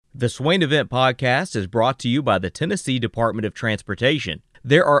The Swain and Ben podcast is brought to you by the Tennessee Department of Transportation.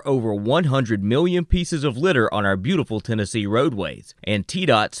 There are over 100 million pieces of litter on our beautiful Tennessee roadways, and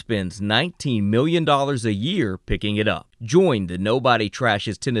TDOT spends $19 million a year picking it up. Join the Nobody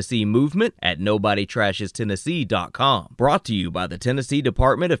Trashes Tennessee movement at NobodyTrashesTennessee.com. Brought to you by the Tennessee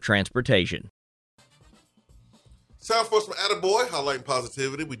Department of Transportation. Sound for some attaboy, highlighting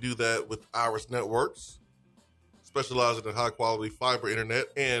positivity. We do that with Iris Networks, specializing in high-quality fiber internet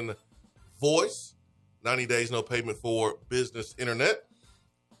and voice. 90 days, no payment for business internet.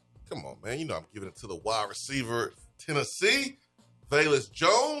 Come on, man. You know I'm giving it to the wide receiver, Tennessee, Velus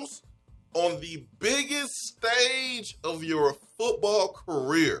Jones, on the biggest stage of your football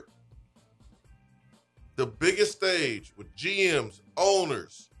career. The biggest stage with GMs,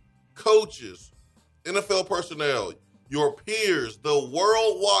 owners, coaches, NFL personnel, your peers, the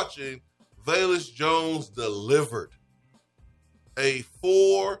world watching. Velus Jones delivered a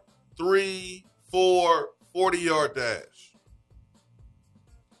 4.34 40-yard dash.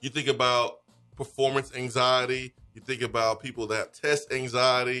 You think about performance anxiety. You think about people that have test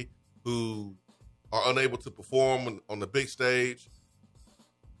anxiety who are unable to perform on the big stage.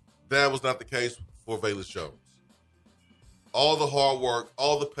 That was not the case for Velus Jones. All the hard work,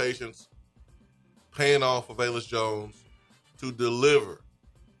 all the patience paying off for Velus Jones to deliver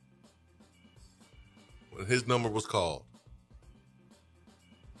when his number was called.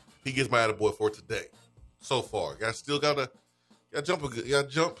 He gets my attaboy for today. So far. Gotta jump.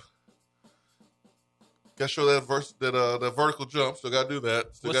 Gotta show that vertical jump. Still gotta do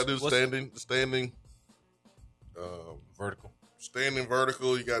that. Still gotta do the standing vertical. Standing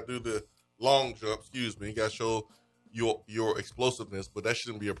vertical. You gotta do the long jump. Excuse me. You gotta show your explosiveness, but that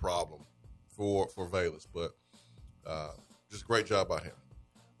shouldn't be a problem for Velus. But just a great job by him.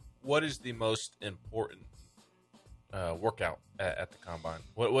 What is the most important workout at the combine?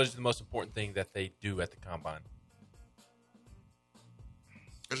 What is the most important thing that they do at the combine?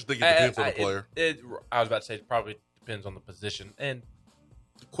 I just think it depends on the player. I was about to say it probably depends on the position and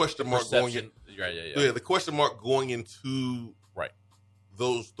the question mark going in. Yeah. The question mark going into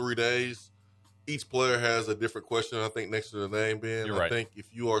those 3 days. Each player has a different question. I think next to the name, Ben. You're right. I think if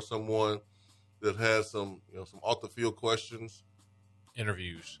you are someone that has some off the field questions,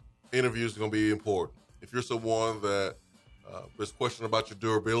 interviews are going to be important. If you're someone that is questioning about your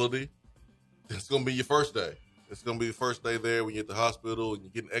durability, it's going to be your first day. It's going to be the first day there when you're at the hospital and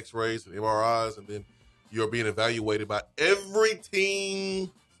you're getting x-rays and MRIs, and then you're being evaluated by every team's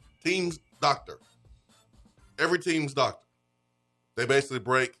doctor. Every team's doctor. They basically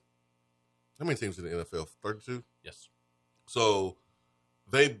break, how many teams in the NFL? 32? Yes. So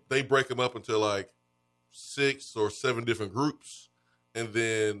they break them up into like 6 or 7 different groups. And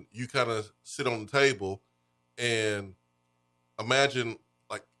then you kind of sit on the table and imagine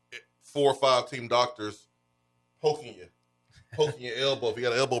like 4 or 5 team doctors poking your elbow. If you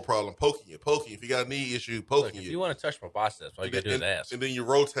got an elbow problem, poking you. If you got a knee issue, poking you. If you want to touch my biceps, all you got to do is ask. And then you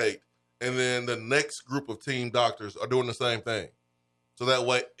rotate. And then the next group of team doctors are doing the same thing. So that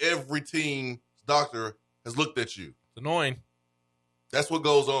way every team's doctor has looked at you. It's annoying. That's what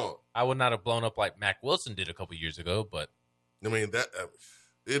goes on. I would not have blown up like Mac Wilson did a couple years ago, but I mean that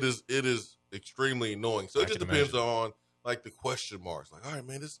it is extremely annoying. So it just depends on like the question marks. Like, all right,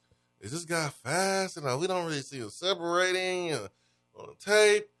 man, is this guy fast? And we don't really see him separating on the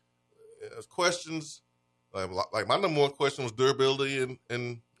tape. There's questions like my number one question was durability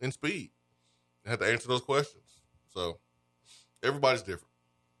and speed. I had to answer those questions. So everybody's different.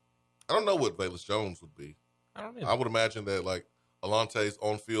 I don't know what Velus Jones would be. I don't know. I would imagine that like Alante's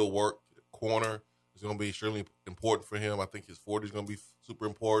on-field work corner is going to be extremely important for him. I think his 40 is going to be super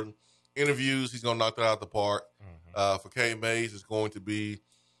important. Interviews, he's going to knock that out of the park. Mm-hmm. For Cade Mays, it's going to be,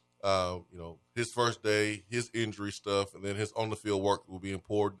 his first day, his injury stuff, and then his on-the-field work will be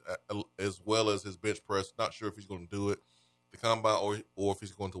important, as well as his bench press. Not sure if he's going to do it the combine or if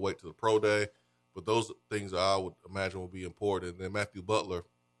he's going to wait till the pro day. But those things I would imagine will be important. And then Matthew Butler,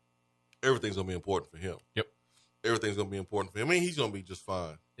 everything's going to be important for him. Yep. Everything's going to be important for him. I mean, he's going to be just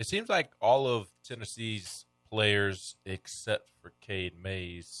fine. It seems like all of Tennessee's players, except for Cade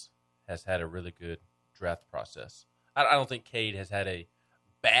Mays, has had a really good draft process. I don't think Cade has had a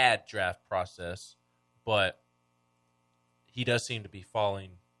bad draft process, but he does seem to be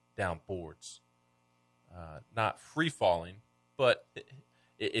falling down boards. Not free falling, but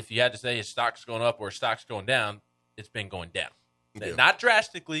if you had to say his stock's going up or his stock's going down, it's been going down. Yeah. Not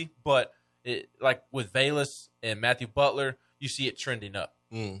drastically, but like with Velus and Matthew Butler, you see it trending up.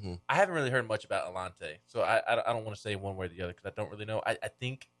 Mm-hmm. I haven't really heard much about Alante, so I don't want to say one way or the other because I don't really know. I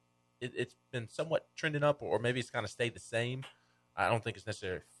think it's been somewhat trending up, or maybe it's kind of stayed the same. I don't think it's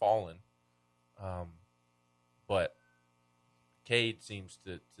necessarily fallen. But Cade seems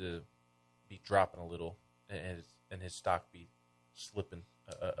to be dropping a little, and his stock be slipping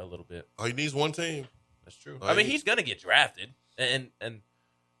a little bit. Oh, he needs one team. That's true. I mean, he's going to get drafted, and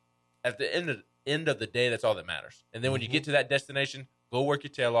at the end of the day, that's all that matters. And then when you get to that destination, go work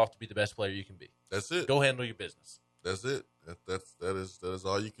your tail off to be the best player you can be. That's it. Go handle your business. That's it. That is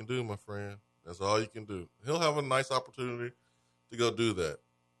all you can do, my friend. That's all you can do. He'll have a nice opportunity to go do that.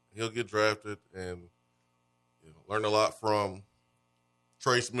 He'll get drafted and learn a lot from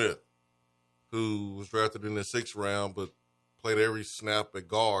Trey Smith, who was drafted in the 6th round, but played every snap at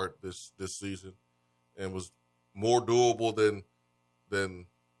guard this season, and was more doable than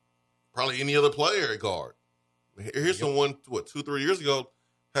probably any other player at guard. Here's someone 2-3 years ago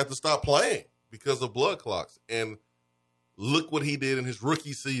had to stop playing because of blood clots, and look what he did in his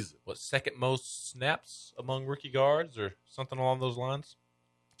rookie season. What, second most snaps among rookie guards or something along those lines?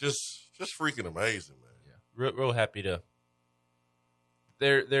 Just freaking amazing, man. Yeah, real happy to.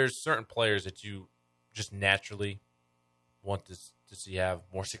 There's certain players that you just naturally want to see have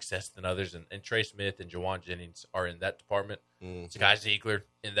more success than others, and Trey Smith and Juwan Jennings are in that department. Mm-hmm. Sky Ziegler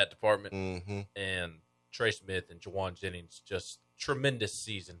in that department, Mm-hmm. and Trey Smith and Juwan Jennings just tremendous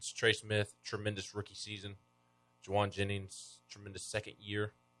seasons. Trey Smith, tremendous rookie season. Juwan Jennings, tremendous second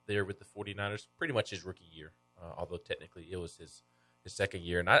year there with the 49ers. Pretty much his rookie year, although technically it was his second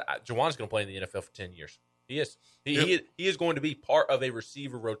year. And Juwan's going to play in the NFL for 10 years. He is. He is going to be part of a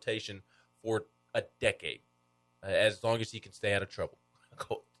receiver rotation for a decade, as long as he can stay out of trouble,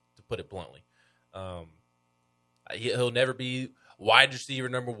 to put it bluntly. He'll never be wide receiver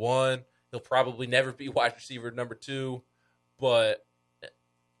number 1. He'll probably never be wide receiver number 2, but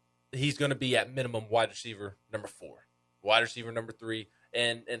he's going to be at minimum wide receiver number 4, wide receiver number 3,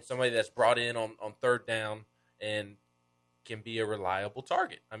 and somebody that's brought in on 3rd down and can be a reliable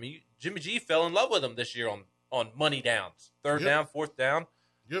target. I mean, Jimmy G fell in love with him this year on money downs, 3rd down, 4th down.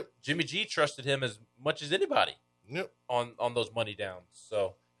 Yep. Jimmy G trusted him as much as anybody. Yep. On those money downs.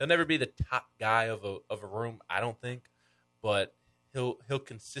 So he'll never be the top guy of a room, I don't think, but he'll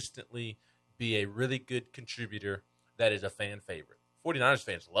consistently be a really good contributor that is a fan favorite. 49ers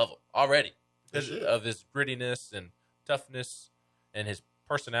fans love him already because of his grittiness and toughness and his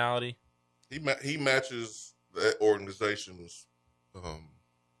personality. He matches that organization's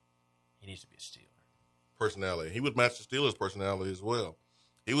He needs to be a Steeler. personality. He would match the Steelers' personality as well.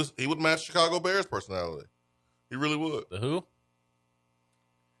 He would match Chicago Bears' personality. He really would. The who?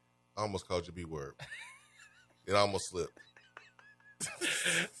 I almost called you B-word. It almost slipped.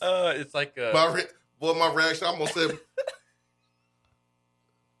 It's like my reaction, I almost said,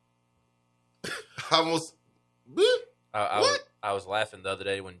 I was laughing the other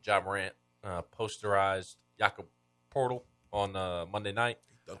day when John Morant posterized Jakob Portal on Monday night.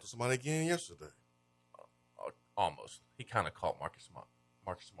 He dunked somebody again yesterday. Almost. He kind of caught Marcus Smart.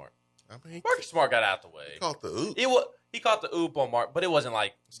 I mean, Marcus Smart got out the way. He caught the oop. He caught the oop on Mark, but it wasn't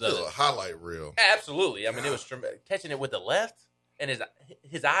like Still a highlight reel. Absolutely. I mean, it was catching it with the left, and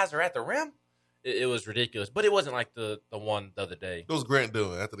his eyes are at the rim. It was ridiculous, but it wasn't like the one the other day. What was Grant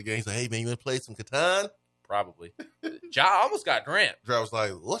doing after the game? He said, "Hey man, you want to play some Catan?" Probably. Ja almost got Grant. Dre was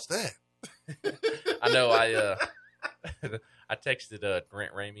like, "What's that?" I know. I texted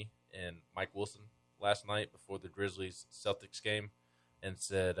Grant Ramey and Mike Wilson last night before the Grizzlies Celtics game and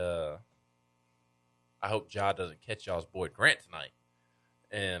said, I hope Ja doesn't catch y'all's boy Grant tonight.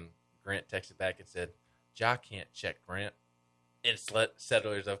 And Grant texted back and said, Ja can't check Grant in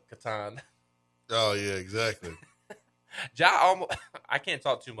Settlers of Catan. Oh yeah, exactly. I can't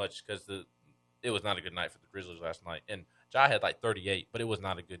talk too much because it was not a good night for the Grizzlies last night. And Ja had like 38, but it was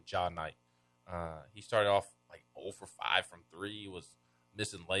not a good Ja night. He started off like 0 for 5 from 3. He was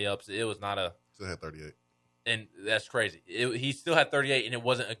missing layups. It was not a... Still had 38. And that's crazy. He still had 38, and it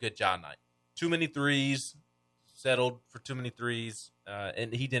wasn't a good Ja night. Too many threes, settled for too many threes,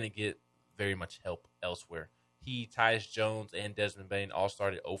 and he didn't get very much help elsewhere. He, Tyus Jones, and Desmond Bain all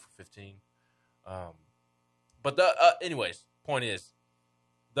started 0 for 15. But anyways, point is,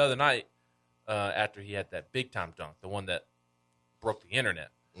 the other night, after he had that big-time dunk, the one that broke the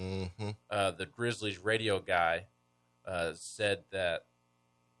internet, the Grizzlies radio guy said that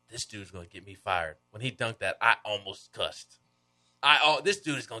this dude's going to get me fired. When he dunked that, I almost cussed. This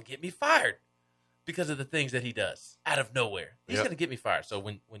dude is going to get me fired because of the things that he does out of nowhere. He's going to get me fired. So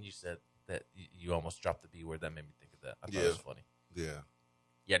when you said that you almost dropped the B word, that made me think of that. I thought it was funny. Yeah.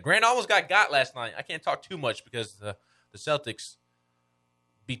 Yeah, Grant almost got last night. I can't talk too much because the Celtics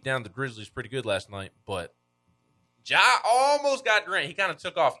beat down the Grizzlies pretty good last night, but Ja almost got Grant. He kind of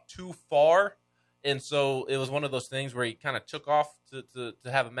took off too far, And so it was one of those things where he kind of took off to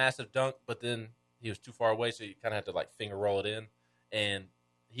have a massive dunk, but then he was too far away, so you kind of had to like finger roll it in. And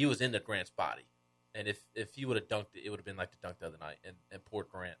he was into Grant's body. And if he would have dunked it, it would have been like the dunk the other night. And poor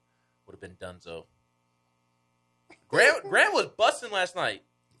Grant would have been donezo. Grant was busting last night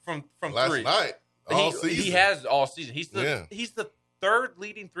from last three. Night. All season. He has all season. He's the third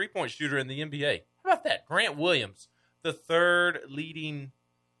leading 3-point shooter in the NBA. How about that? Grant Williams, the third leading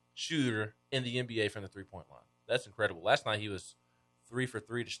shooter in the NBA from the 3-point line. That's incredible. Last night he was 3 for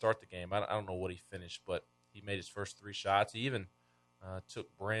 3 to start the game. I don't know what he finished, but he made his first 3 shots. He even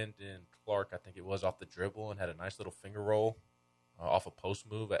took Brandon Clark, I think it was, off the dribble and had a nice little finger roll off a post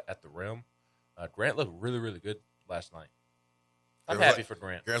move at the rim. Grant looked really, really good last night. I'm happy for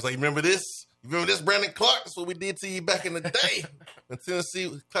Grant. Grant's like, you remember this? You remember this, Brandon Clark? That's what we did to you back in the day. When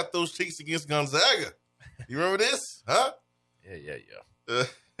Tennessee cut those cheeks against Gonzaga. You remember this? Huh? Yeah.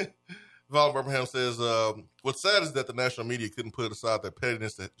 Val Birmingham says, what's sad is that the national media couldn't put aside their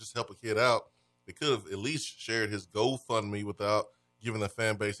pettiness to just help a kid out. They could have at least shared his GoFundMe without giving the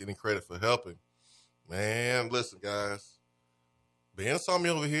fan base any credit for helping. Man, listen, guys. Ben saw me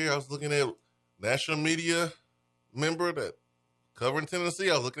over here. I was looking at national media member that covering Tennessee.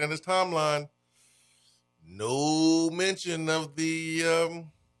 I was looking at his timeline. No mention of the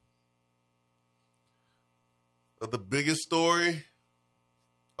biggest story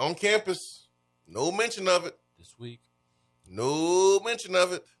on campus. No mention of it. This week. No mention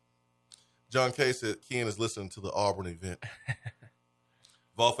of it. John K. said Ken is listening to the Auburn event.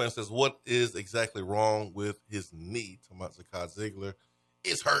 Volfan says, what is exactly wrong with his knee? Talking about Zakai Ziegler.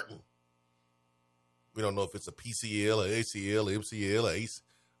 It's hurting. We don't know if it's a PCL, a ACL, a MCL, a ACE.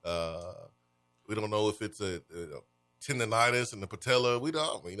 We don't know if it's a tendonitis in the patella. We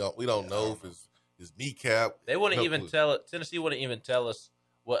don't know if it's his kneecap. They wouldn't even tell it. Tennessee wouldn't even tell us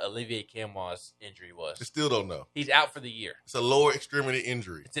what Olivier Camois' injury was. They still don't know. He's out for the year. It's a lower extremity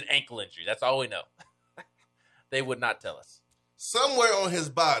injury. It's an ankle injury. That's all we know. They would not tell us. Somewhere on his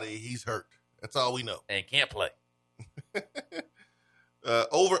body, he's hurt. That's all we know. And can't play.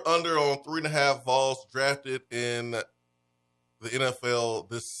 Over under on 3.5 Vols drafted in the NFL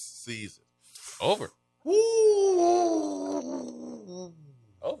this season. Over. Woo!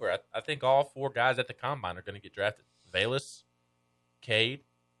 Over. I think all 4 guys at the combine are going to get drafted. Bayless, Cade,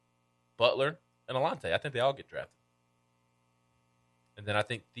 Butler, and Alante. I think they all get drafted. And then I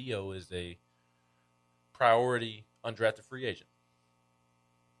think Theo is a priority undrafted free agent.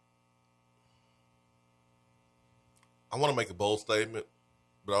 I want to make a bold statement,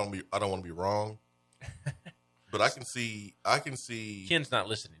 but I don't want to be wrong. But I can see Ken's not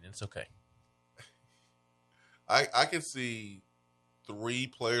listening. It's okay. I can see 3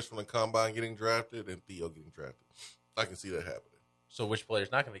 players from the combine getting drafted and Theo getting drafted. I can see that happening. So which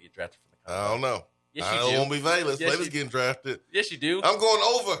player's not going to get drafted from the combine? I don't know. Yes, I you don't do. want to be Bayless. Yes, Bayless getting drafted. Yes, you do. I'm going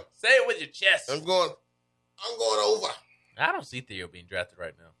over. Say it with your chest. I'm going over. I don't see Theo being drafted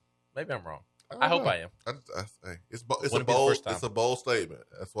right now. Maybe I'm wrong. I hope I am. It's a Wouldn't be the bold. first time. It's a bold statement.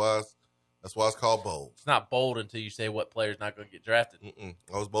 That's why it's called bold. It's not bold until you say what player's not going to get drafted.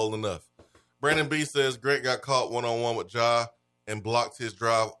 I was bold enough. Brandon B says Grant got caught one-on-one with Ja and blocked his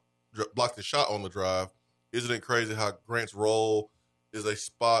shot on the drive. Isn't it crazy how Grant's role is a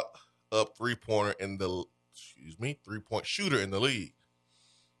spot up 3-pointer in the 3-point shooter in the league,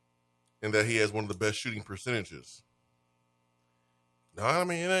 and that he has one of the best shooting percentages? No, I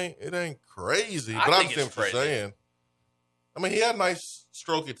mean it ain't crazy, but I'm saying for saying. I mean, he had a nice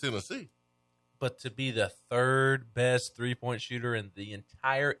stroke at Tennessee. But to be the 3rd best 3-point shooter in the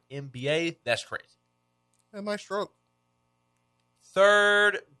entire NBA, that's crazy. A nice stroke.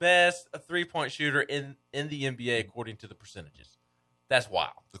 3rd best 3-point shooter in the NBA according to the percentages. That's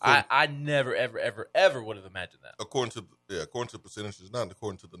wild. I never, ever would have imagined that. According to the percentages, not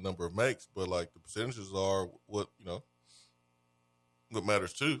according to the number of makes, but like the percentages are what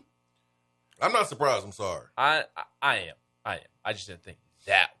matters too. I'm not surprised. I'm sorry. I am. I just didn't think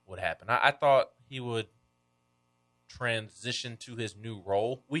that would happen. I thought he would transition to his new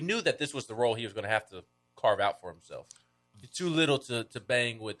role. We knew that this was the role he was going to have to carve out for himself. He's too little to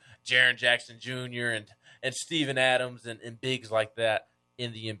bang with Jaren Jackson Jr. and Steven Adams and bigs like that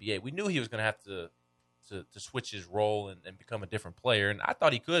in the NBA. We knew he was going to have to switch his role and become a different player. And I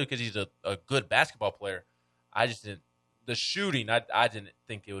thought he could because he's a good basketball player. I just didn't. The shooting, I didn't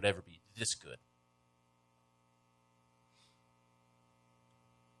think it would ever be this good.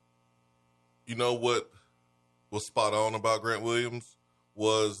 You know what was spot on about Grant Williams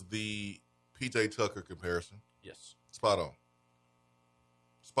was the P.J. Tucker comparison. Yes. Spot on.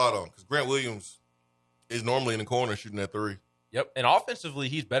 Because Grant Williams is normally in the corner shooting that 3. Yep. And offensively,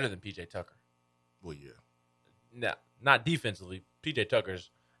 he's better than P.J. Tucker. Well, yeah. No, not defensively. PJ Tucker's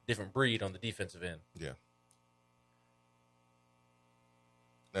a different breed on the defensive end. Yeah.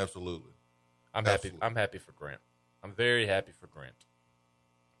 Absolutely. I'm happy. I'm happy for Grant. I'm very happy for Grant.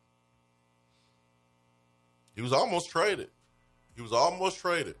 He was almost traded. He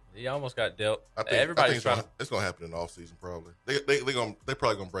almost got dealt. I think it's going to happen in the offseason probably. They're probably going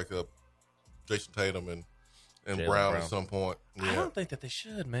to break up Jason Tatum and Brown at some point. Yeah. I don't think that they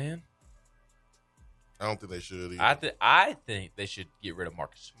should, man. I don't think they should either. I think they should get rid of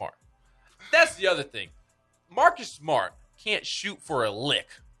Marcus Smart. That's the other thing. Marcus Smart can't shoot for a lick.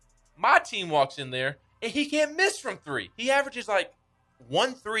 My team walks in there, and he can't miss from three. He averages like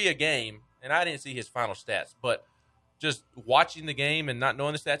 1 3 a game, and I didn't see his final stats. But just watching the game and not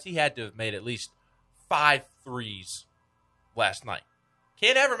knowing the stats, he had to have made at least 5 threes last night.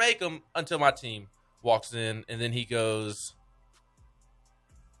 Can't ever make them until my team walks in, and then he goes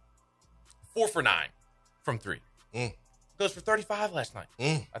 4 for 9 from 3. Goes for 35 last night.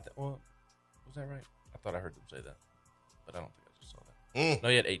 Was that right? I thought I heard them say that, but I don't think I just saw that. No,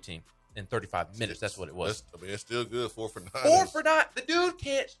 he had 18 in 35 minutes. That's what it was. It's still good. 4 for 9. 4 for 9. The dude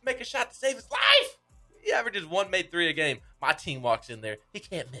can't make a shot to save his life. He averages 1 made 3 a game. My team walks in there. He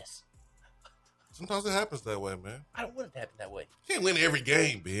can't miss. Sometimes it happens that way, man. I don't want it to happen that way. You can't win every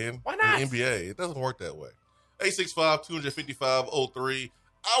game, Ben. Why not? In the NBA, it doesn't work that way. 865-255-03.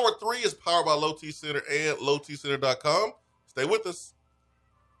 Hour 3 is powered by Low T Center and lowtcenter.com. Stay with us.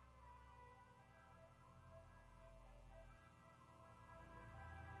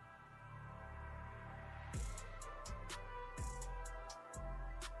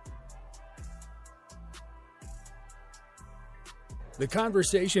 The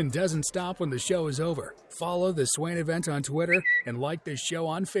conversation doesn't stop when the show is over. Follow the Swain event on Twitter and like the show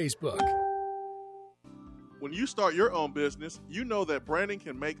on Facebook. When you start your own business, you know that branding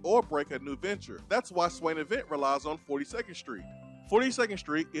can make or break a new venture. That's why Swain Event relies on 42nd Street. 42nd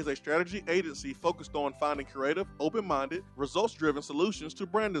Street is a strategy agency focused on finding creative, open-minded, results-driven solutions to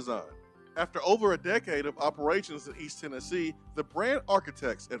brand design. After over a decade of operations in East Tennessee, the brand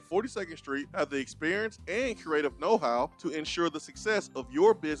architects at 42nd Street have the experience and creative know-how to ensure the success of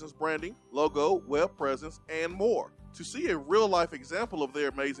your business branding, logo, web presence, and more. To see a real-life example of their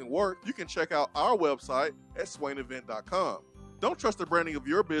amazing work, you can check out our website at swainevent.com. Don't trust the branding of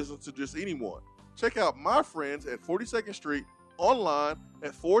your business to just anyone. Check out my friends at 42nd Street online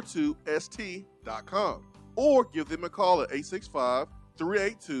at 42st.com or give them a call at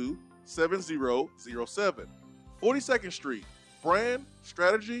 865-382-7007. 42nd Street, brand,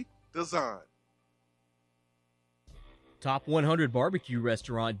 strategy, design. Top 100 barbecue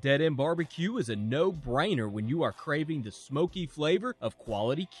restaurant Dead End Barbecue is a no-brainer when you are craving the smoky flavor of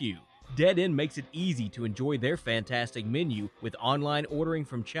quality Q. Dead End makes it easy to enjoy their fantastic menu with online ordering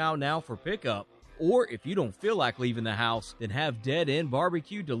from Chow Now for pickup. Or if you don't feel like leaving the house, then have Dead End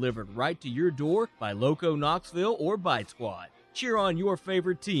Barbecue delivered right to your door by Loco Knoxville or Bite Squad. Cheer on your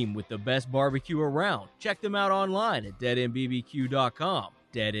favorite team with the best barbecue around. Check them out online at deadendbbq.com.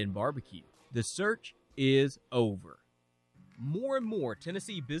 Dead End Barbecue. The search is over. More and more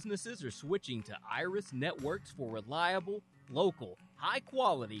Tennessee businesses are switching to Iris Networks for reliable, local,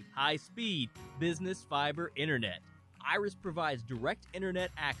 high-quality, high-speed business fiber internet. Iris provides direct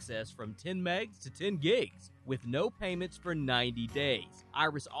internet access from 10 megs to 10 gigs with no payments for 90 days.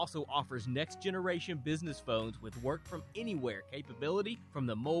 Iris also offers next-generation business phones with work-from-anywhere capability from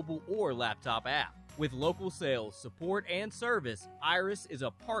the mobile or laptop app. With local sales, support, and service, Iris is a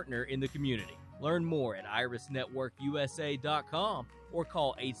partner in the community. Learn more at irisnetworkusa.com or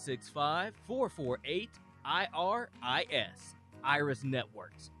call 865-448-IRIS. Iris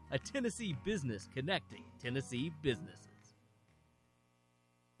Networks, a Tennessee business connecting Tennessee businesses.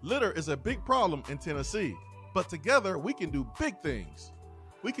 Litter is a big problem in Tennessee, but together we can do big things.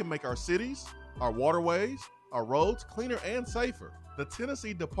 We can make our cities, our waterways, our roads cleaner and safer. The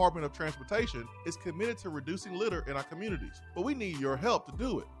Tennessee Department of Transportation is committed to reducing litter in our communities, but we need your help to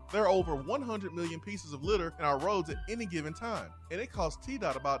do it. There are over 100 million pieces of litter in our roads at any given time, and it costs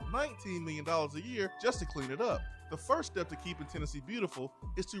TDOT about $19 million a year just to clean it up. The first step to keeping Tennessee beautiful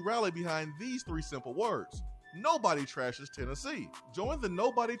is to rally behind these 3 simple words. Nobody trashes Tennessee. Join the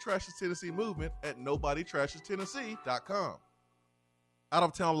Nobody Trashes Tennessee movement at nobodytrashestennessee.com.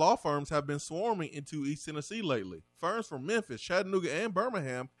 Out-of-town law firms have been swarming into East Tennessee lately. Firms from Memphis, Chattanooga, and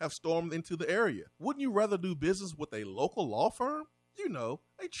Birmingham have stormed into the area. Wouldn't you rather do business with a local law firm? You know,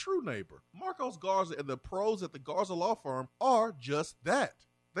 a true neighbor. Marcos Garza and the pros at the Garza Law Firm are just that.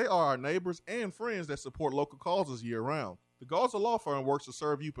 They are our neighbors and friends that support local causes year-round. The Garza Law Firm works to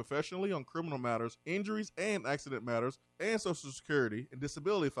serve you professionally on criminal matters, injuries and accident matters, and Social Security and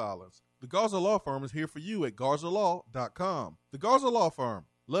disability filings. The Garza Law Firm is here for you at GarzaLaw.com. The Garza Law Firm.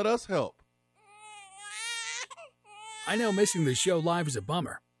 Let us help. I know missing the show live is a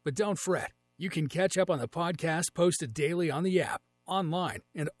bummer, but don't fret. You can catch up on the podcast posted daily on the app, online,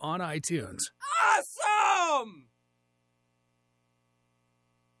 and on iTunes. Awesome!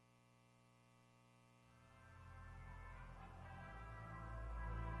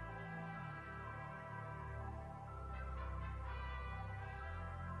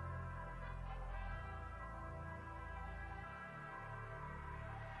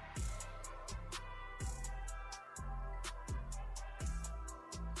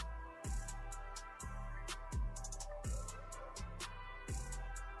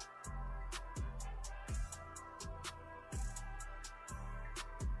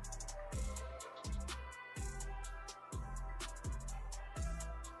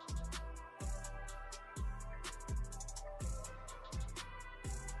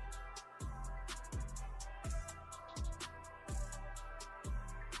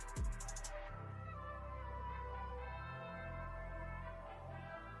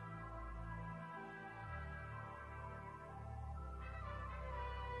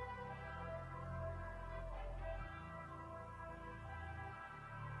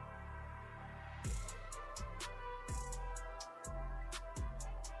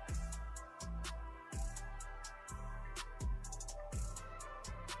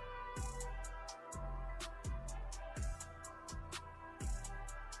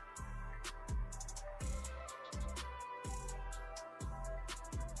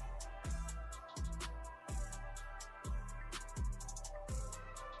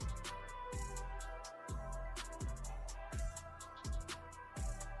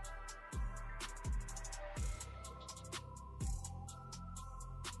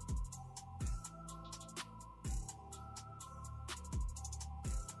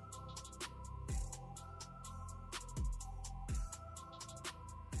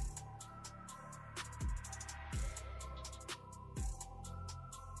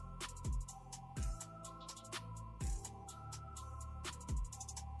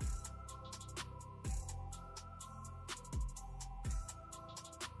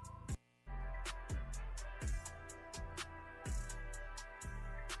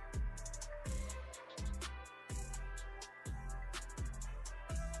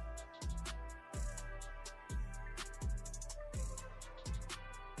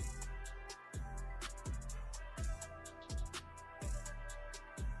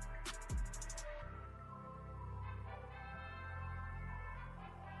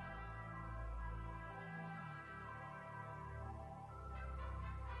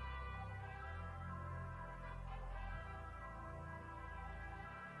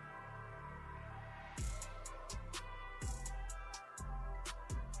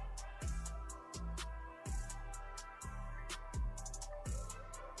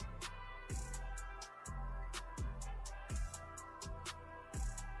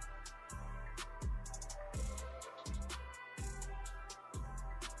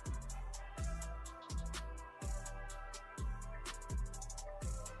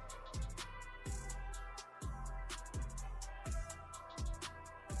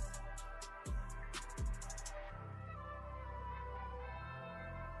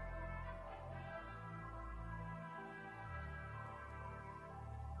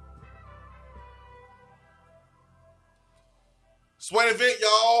 Swain and Ben,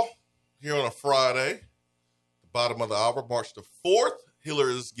 y'all, here on a Friday, the bottom of the hour, March the 4th. Hiller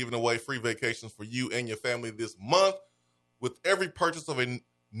is giving away free vacations for you and your family this month with every purchase of a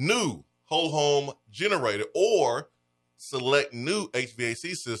new whole home generator or select new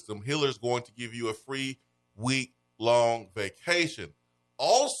HVAC system. Hiller is going to give you a free week-long vacation.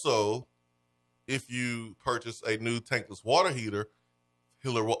 Also, if you purchase a new tankless water heater,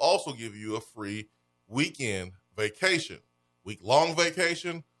 Hiller will also give you a free weekend vacation. Week-long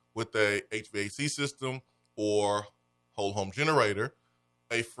vacation with a HVAC system or whole home generator,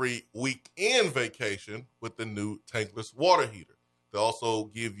 a free weekend vacation with the new tankless water heater. They also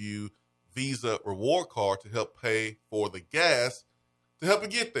give you Visa reward card to help pay for the gas to help you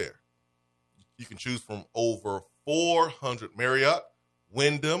get there. You can choose from over 400 Marriott,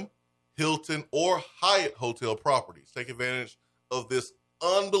 Wyndham, Hilton, or Hyatt hotel properties. Take advantage of this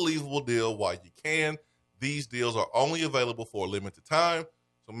unbelievable deal while you can. These deals are only available for a limited time,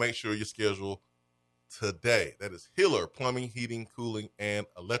 so make sure you schedule today. That is Hiller, plumbing, heating, cooling, and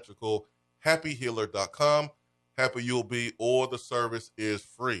electrical. HappyHiller.com. Happy you'll be, or the service is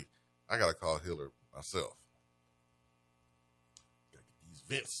free. I got to call Hiller myself.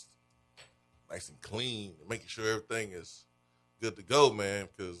 vents nice and clean, and making sure everything is good to go, man.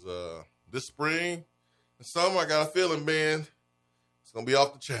 Because this spring and summer, I got a feeling, Ben, it's gonna be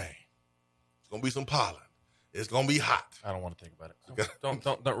off the chain. It's gonna be some pollen. It's gonna be hot. I don't want to think about it.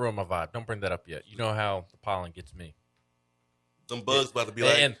 Don't ruin my vibe. Don't bring that up yet. You know how the pollen gets me. Some bugs about to be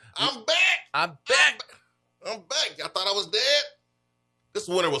like, I'm back. I'm back. I'm back. I thought I was dead. This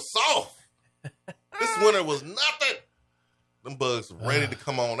winter was soft. This winter was nothing. Them bugs ready to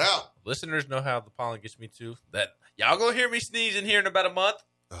come on out. Listeners know how the pollen gets me too. That y'all gonna hear me sneezing here in about a month.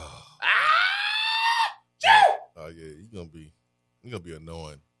 Oh, Ah! oh yeah, you're gonna be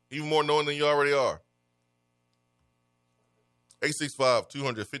annoying. Even more annoying than you already are.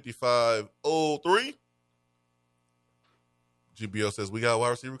 865-255-03. GBO says, we got a wide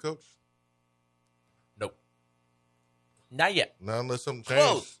receiver coach? Nope. Not yet. Not unless something changed.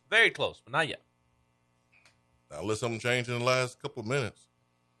 Close. Very close, but not yet. Not unless something changed in the last couple of minutes.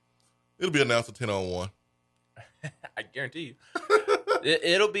 It'll be announced at 10 on 1. I guarantee you.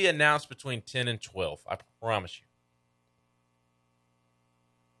 It'll be announced between 10 and 12. I promise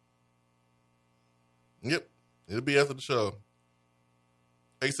you. Yep. It'll be after the show.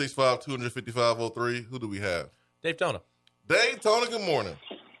 865-255-03. Who do we have? Dave Tona. Dave Tona, good morning.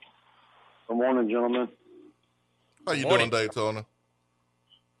 Good morning, gentlemen. How you Morning. doing, Dave Tona?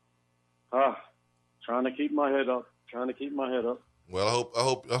 Trying to keep my head up. Well, I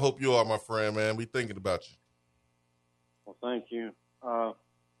hope you are, my friend, man. We thinking about you. Well, thank you. I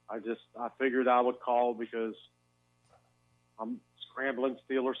figured I would call because I'm scrambling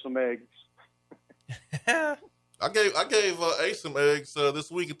Steelers some eggs. I gave Ace some eggs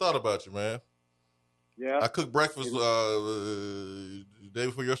this week and thought about you, man. Yeah. I cooked breakfast the day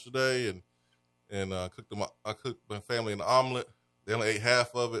before yesterday and cooked my family an omelet. They only ate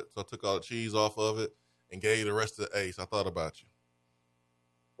half of it, so I took all the cheese off of it and gave the rest to Ace. I thought about you.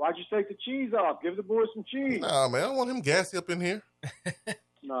 Why'd you take the cheese off? Give the boys some cheese. Nah, man, I don't want him gassy up in here.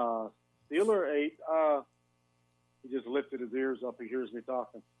 Nah, Steeler ate. He just lifted his ears up. He hears me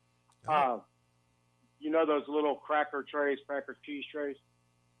talking. You know those little cracker cheese trays?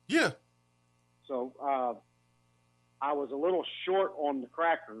 Yeah. So I was a little short on the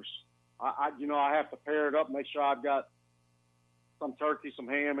crackers. I have to pair it up, make sure I've got some turkey, some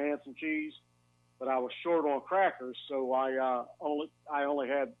ham, and some cheese. But I was short on crackers, so I only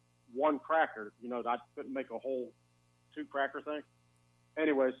had one cracker. I couldn't make a whole 2-cracker thing.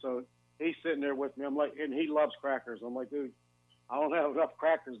 Anyway, so he's sitting there with me. I'm like, and he loves crackers. I'm like, dude, I don't have enough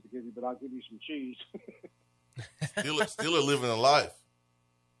crackers to give you, but I'll give you some cheese. Steeler living a life.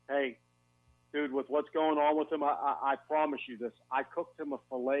 Hey, dude, with what's going on with him, I promise you this. I cooked him a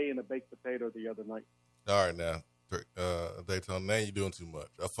filet and a baked potato the other night. All right, now, Daytona, now you're doing too much.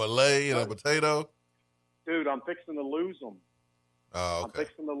 A filet and a potato? Dude, I'm fixing to lose them. Oh, okay. I'm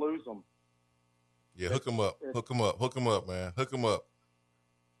fixing to lose them. Yeah, hook him up, man. Hook him up.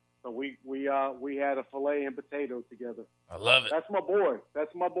 So we had a filet and potato together. I love it. That's my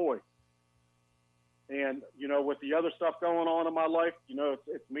boy. And, with the other stuff going on in my life,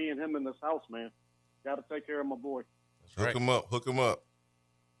 it's me and him in this house, man. Got to take care of my boy. That's right. Hook him up.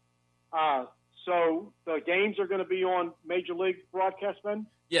 So the games are going to be on Major League broadcast, Ben?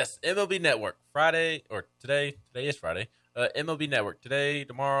 Yes, MLB Network. Friday, or today is Friday. MLB Network today,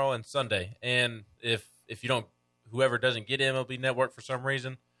 tomorrow, and Sunday. And if you don't, whoever doesn't get MLB Network for some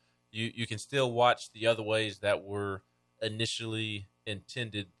reason, you can still watch the other ways that were initially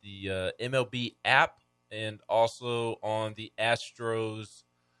intended. The MLB app and also on the Astros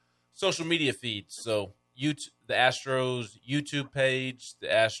social media feeds. So the Astros YouTube page, the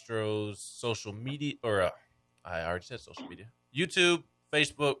Astros social media, or I already said social media. YouTube,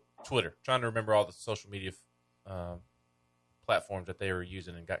 Facebook, Twitter. Trying to remember all the social media platforms that they were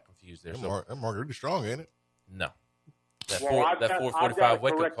using and got confused there. That market strong, ain't it? No. That Well, 4:45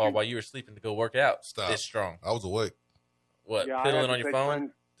 wake-up call while you were sleeping to go work out is strong. I was awake. What, Yeah, piddling on your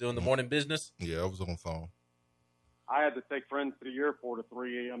phone? Doing the morning business? Yeah, I was on the phone. I had to take friends to the airport at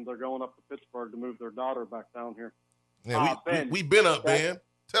 3 a.m. They're going up to Pittsburgh to move their daughter back down here. Yeah, Ben, we been up, Ben.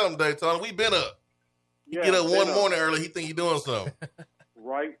 Tell him, Daytona, we been up. Yeah, Get up been one morning early, he think he doing something.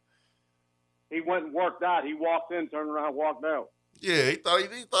 Right? He went and worked out. He walked in, turned around, walked out. Yeah, he thought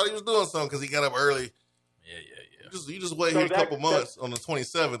he was doing something because he got up early. Yeah. You just wait here a couple months on the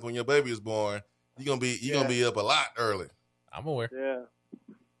 27th when your baby is born. You're gonna be up a lot early. I'm aware. Yeah.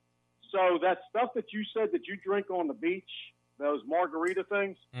 So that stuff that you said that you drink on the beach, those margarita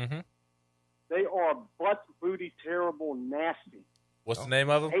things, Mm-hmm. they are butt booty terrible nasty. What's the name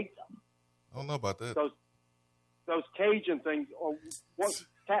of them? Hate them. I don't know about that. Those Cajun things, or what?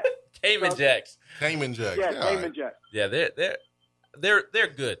 Cayman Jacks. Cayman Jack. Yeah, Cayman Jack. Yeah, they're They're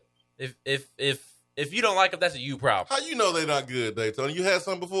good. If you don't like them, that's a you problem. How you know they're not good, Daytona? You had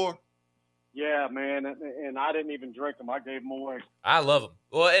some before? Yeah, man, and I didn't even drink them. I gave them away. I love them.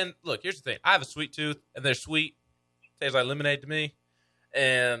 Well, and look, here's the thing. I have a sweet tooth, and they're sweet. Tastes like lemonade to me,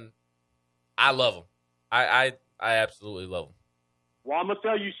 and I love them. I absolutely love them. Well, I'm gonna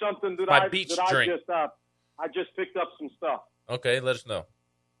tell you something that My beach drink. I just picked up some stuff. Okay, let us know.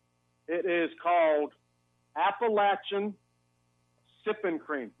 It is called Appalachian Sipping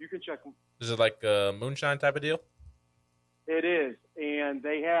Cream. You can check them. Is it like a moonshine type of deal? It is, and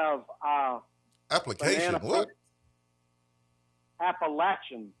they have Application? What?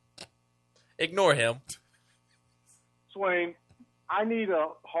 Appalachian. Ignore him. Swain, I need a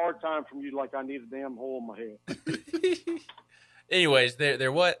hard time from you like I need a damn hole in my head. Anyways,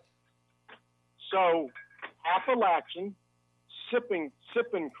 they're what? So, Appalachian sipping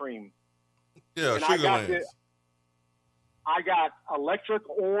cream. Yeah, And Sugarlands. I got electric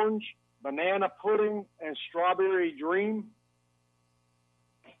orange, banana pudding, and strawberry dream.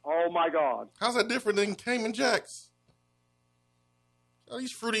 Oh my God! How's that different than Cayman Jacks? All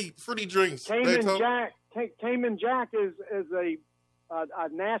these fruity drinks. Cayman Jack is a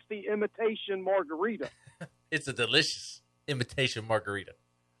nasty imitation margarita. It's a delicious imitation margarita.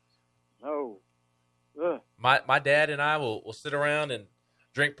 Oh, ugh. My dad and I will sit around and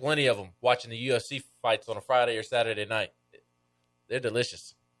drink plenty of them watching the UFC fights on a Friday or Saturday night. They're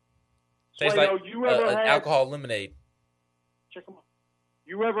delicious. Tastes like you ever an had alcohol lemonade. Check them out.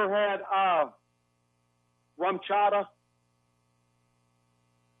 You ever had rum chata?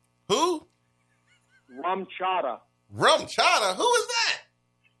 Who? Rum chata. Rum chata? Who is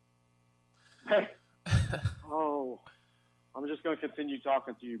that? Oh, I'm just going to continue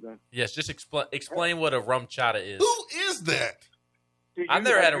talking to you, Ben. Yes, just explain what a rum chata is. Who is that? I've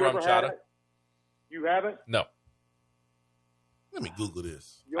never had a rum chata. You haven't? No. Let me Google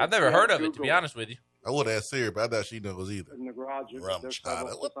this. I've never heard of it, to be honest with you. I would ask Sarah, but I doubt she knows either. In the garage. Rum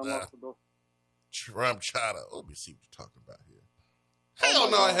chata. What the? Rum chata. Let me see what you're talking about here. Hell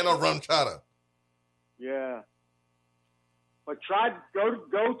no, I ain't had no rum chata. Yeah. But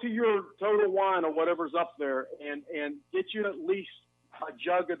go to your Total Wine or whatever's up there and get you at least a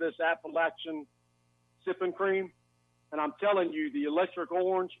jug of this Appalachian sipping cream. And I'm telling you, the electric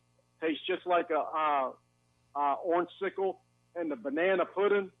orange tastes just like a orange sickle, and the banana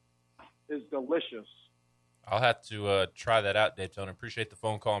pudding is delicious. I'll have to try that out, Daytona. Appreciate the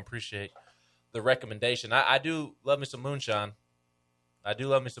phone call and appreciate the recommendation. I do love me some moonshine.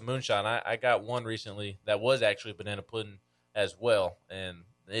 I got one recently that was actually banana pudding as well, and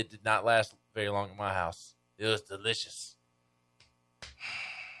it did not last very long in my house. It was delicious.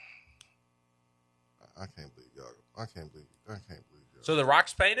 I can't believe y'all. I can't believe y'all. So the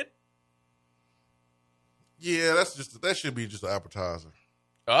rock's painted? Yeah, that should be just an appetizer.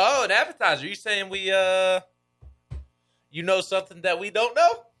 Oh, an appetizer. You saying we you know something that we don't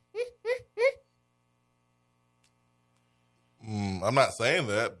know? I'm not saying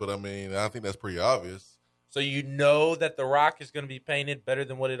that, but I mean, I think that's pretty obvious. So you know that the rock is going to be painted better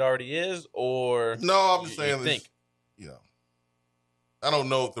than what it already is, or no? I'm just saying this. I don't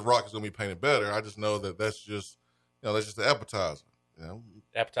know if the rock is going to be painted better. I just know that that's just the appetizer.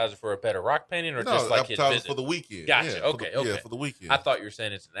 Appetizer for a better rock painting, or no, just like his appetizer visit? for the weekend. Gotcha. Yeah, okay. Yeah, for the weekend. I thought you were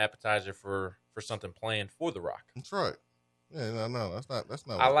saying it's an appetizer for something planned for the rock. That's right. Yeah, no, that's not.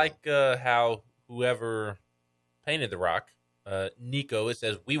 I like how whoever painted the rock, Nico. It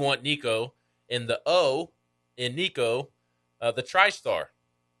says we want Nico, and the O in Nico, the TriStar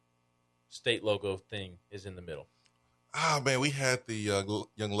state logo thing is in the middle. Ah, man, we had the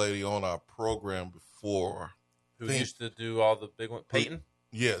young lady on our program before. Who used to do all the big ones? Peyton?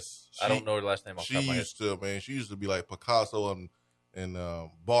 Yes. I don't know her last name off the top of my head. She used to be like Picasso and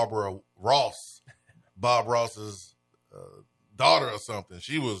Barbara Ross, Bob Ross's daughter or something.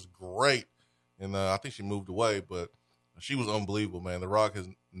 She was great, and I think she moved away, but she was unbelievable, man. The Rock has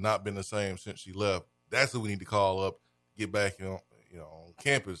not been the same since she left. That's who we need to call up, get back on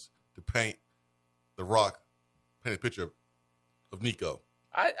campus to paint the Rock, paint a picture of Nico.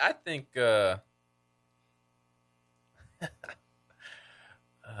 I think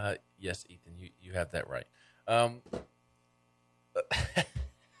yes, Ethan, you have that right. Oh,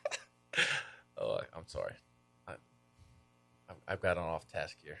 I'm sorry. I've got on off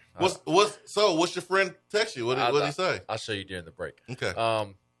task here. What's your friend text you? What did he say? I'll show you during the break. Okay.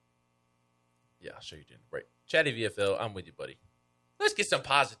 Yeah, I'll show you during the break. Chatty VFL, I'm with you, buddy. Let's get some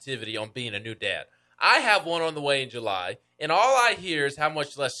positivity on being a new dad. I have one on the way in July, and all I hear is how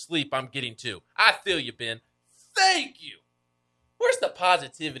much less sleep I'm getting too. I feel you, Ben. Thank you. Where's the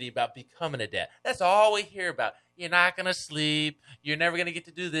positivity about becoming a dad? That's all we hear about. You're not going to sleep. You're never going to get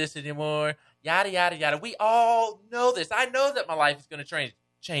to do this anymore. Yada, yada, yada. We all know this. I know that my life is going to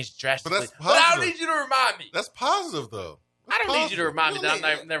change drastically. But I don't need you to remind me. That's positive, though. I don't need you to remind me that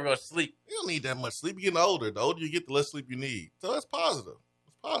I'm never going to sleep. You don't need that much sleep. You're getting older. The older you get, the less sleep you need. So that's positive.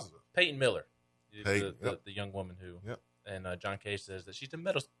 It's positive. Peyton Miller, Peyton, the young woman who, and John Cage says that she's in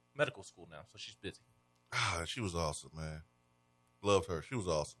medical school now, so she's busy. She was awesome, man. Loved her. She was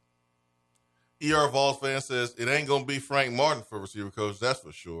awesome. ER Vols fan says it ain't going to be Frank Martin for receiver coach. That's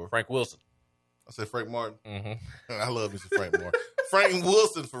for sure. Frank Wilson. I said Frank Martin. Mm-hmm. I love me some Frank Martin. Frank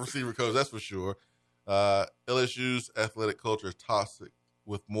Wilson for receiver coach. That's for sure. LSU's athletic culture is toxic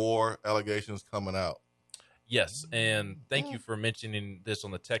with more allegations coming out. Yes, and thank you for mentioning this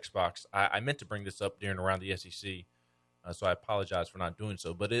on the text box. I meant to bring this up during around the SEC, so I apologize for not doing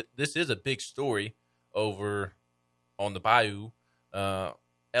so. But this is a big story over on the Bayou.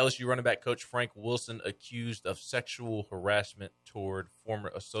 LSU running back coach Frank Wilson accused of sexual harassment toward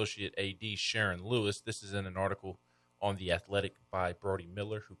former associate AD Sharon Lewis. This is in an article on The Athletic by Brody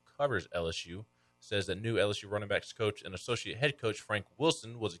Miller, who covers LSU. Says that new LSU running backs coach and associate head coach Frank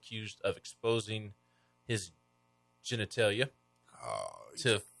Wilson was accused of exposing his genitalia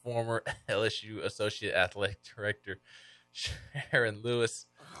to former LSU associate athletic director Sharon Lewis.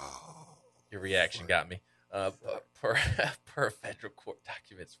 Your reaction got me. Per federal court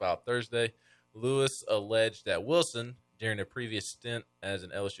documents filed Thursday, Lewis alleged that Wilson, during a previous stint as an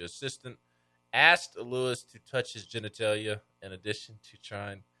LSU assistant, asked Lewis to touch his genitalia in addition to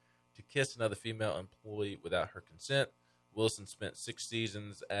trying to kiss another female employee without her consent. Wilson spent 6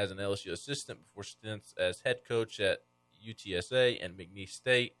 seasons as an LSU assistant before stints as head coach at UTSA and McNeese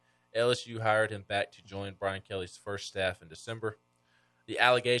State. LSU hired him back to join Brian Kelly's first staff in December. The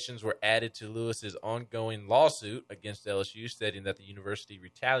allegations were added to Lewis's ongoing lawsuit against LSU, stating that the university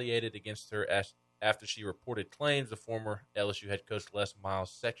retaliated against her after she reported claims of former LSU head coach Les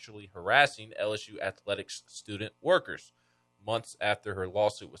Miles sexually harassing LSU athletics student workers. Months after her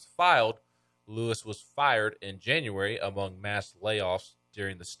lawsuit was filed, Lewis was fired in January among mass layoffs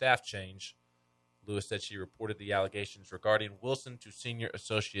during the staff change. Lewis said she reported the allegations regarding Wilson to Senior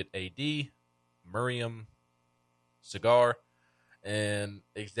Associate AD Miriam Segar and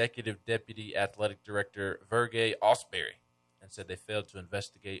Executive Deputy Athletic Director Vergay Osbury, and said they failed to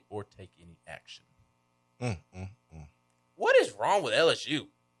investigate or take any action. What is wrong with LSU?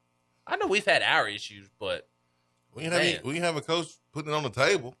 I know we've had our issues, but we can have a coach putting it on the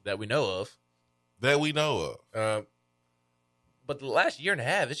table that we know of. But the last year and a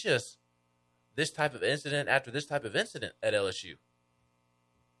half, it's just this type of incident after this type of incident at LSU.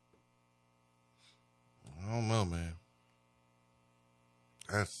 I don't know, man.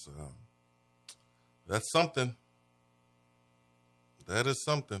 That's something. That is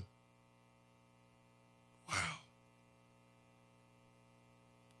something. Wow.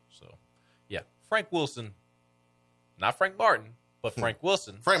 So, yeah, Frank Wilson, not Frank Martin, but Frank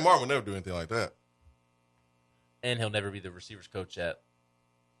Wilson. Frank Martin would never do anything like that. And he'll never be the receivers coach at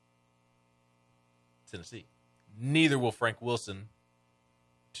Tennessee. Neither will Frank Wilson,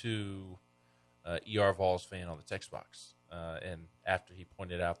 to ER Vols fan on the text box. And after he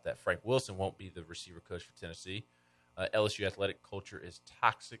pointed out that Frank Wilson won't be the receiver coach for Tennessee, LSU athletic culture is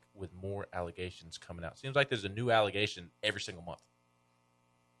toxic with more allegations coming out. Seems like there's a new allegation every single month.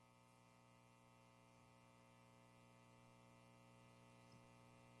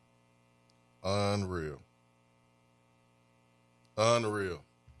 Unreal.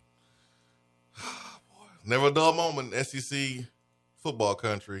 Never a dull moment in SEC football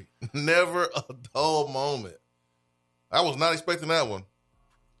country. Never a dull moment. I was not expecting that one.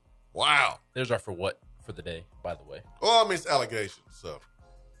 Wow. There's our for what for the day, by the way. Oh, I mean, it's allegations. So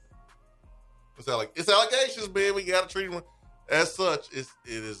it's allegations, man. We got to treat them as such. It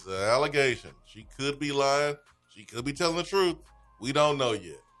is an allegation. She could be lying. She could be telling the truth. We don't know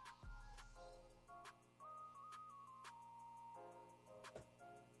yet.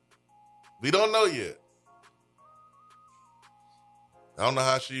 We don't know yet. I don't know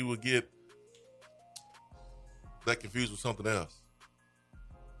how she would get that confused with something else.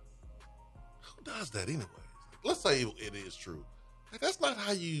 Who does that anyway? Let's say it is true. That's not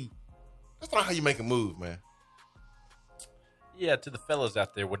how you make a move, man. Yeah, to the fellas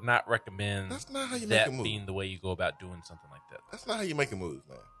out there, would not recommend that's not how you that make a move. being the way you go about doing something like that. That's not how you make a move,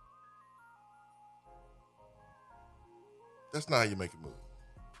 man. That's not how you make a move.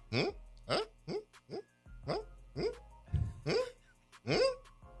 Huh?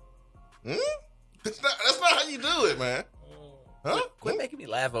 That's not how you do it, man. Huh? Quit making me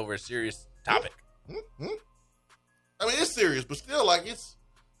laugh over a serious topic. I mean, it's serious, but still, like, it's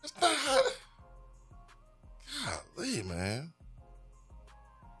not. Golly, man.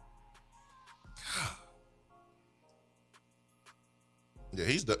 God. Yeah,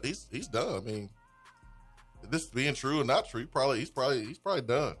 he's done. He's done. I mean, this being true or not true, he's probably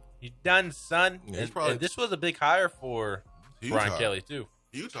done. He's done, son. Yeah, and this was a big hire for Brian Kelly too.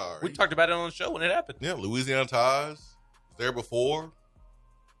 Huge hire. We talked about it on the show when it happened. Yeah, Louisiana ties. Was there before.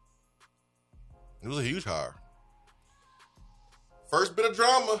 It was a huge hire. First bit of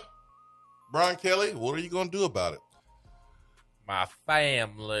drama. Brian Kelly, what are you going to do about it? My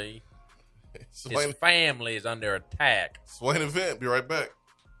family. Swain, his family is under attack. Swain and Ben, be right back.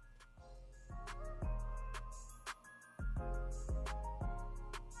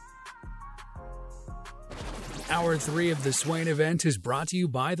 Hour 3 of the Swain event is brought to you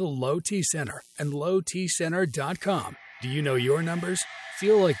by the Low T Center and lowtcenter.com. Do you know your numbers?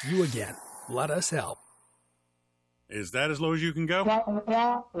 Feel like you again. Let us help. Is that as low as you can go?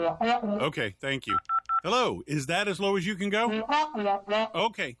 Okay, thank you. Hello, is that as low as you can go?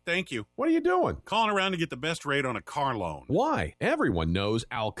 Okay, thank you. What are you doing? Calling around to get the best rate on a car loan. Why? Everyone knows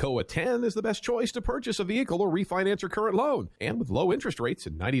Alcoa 10 is the best choice to purchase a vehicle or refinance your current loan. And with low interest rates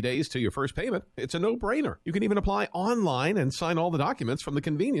and 90 days to your first payment, it's a no-brainer. You can even apply online and sign all the documents from the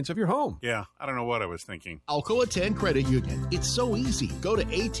convenience of your home. Yeah, I don't know what I was thinking. Alcoa 10 Credit Union. It's so easy. Go to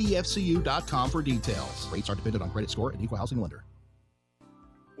atfcu.com for details. Rates are dependent on credit score and equal housing lender.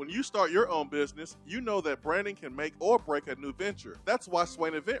 When you start your own business, you know that branding can make or break a new venture. That's why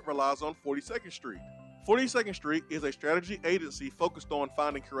Swain and Ben relies on 42nd Street. 42nd Street is a strategy agency focused on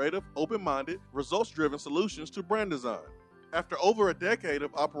finding creative, open-minded, results-driven solutions to brand design. After over a decade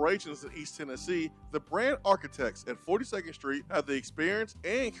of operations in East Tennessee, the brand architects at 42nd Street have the experience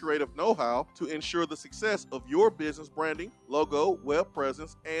and creative know-how to ensure the success of your business branding, logo, web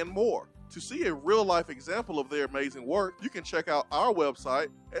presence, and more. To see a real-life example of their amazing work, you can check out our website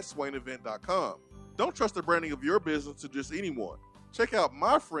at swainevent.com. Don't trust the branding of your business to just anyone. Check out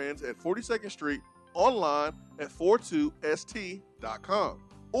my friends at 42nd Street online at 42st.com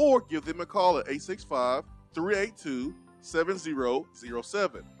or give them a call at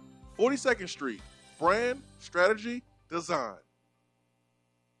 865-382-7007. 42nd Street, brand, strategy, design.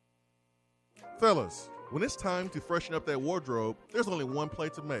 Fellas, when it's time to freshen up that wardrobe, there's only one play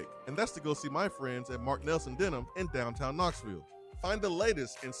to make, and that's to go see my friends at Mark Nelson Denim in downtown Knoxville. Find the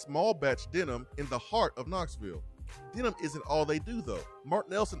latest in small batch denim in the heart of Knoxville. Denim isn't all they do though. Mark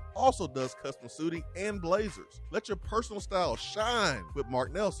Nelson also does custom suiting and blazers. Let your personal style shine with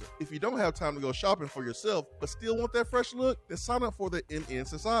Mark Nelson. If you don't have time to go shopping for yourself but still want that fresh look, then sign up for the MN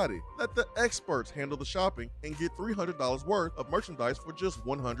Society. Let the experts handle the shopping and get $300 worth of merchandise for just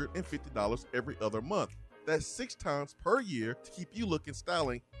 $150 every other month. That's 6 times per year to keep you looking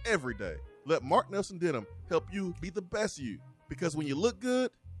styling every day. Let Mark Nelson Denim help you be the best you, because when you look good,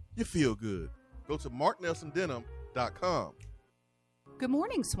 you feel good. Go to marknelsondenim.com. Good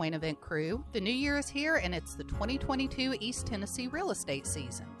morning, Swain Event crew. The new year is here and it's the 2022 East Tennessee real estate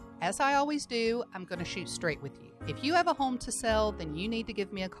season. As I always do, I'm going to shoot straight with you. If you have a home to sell, then you need to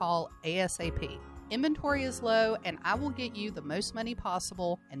give me a call ASAP. Inventory is low and I will get you the most money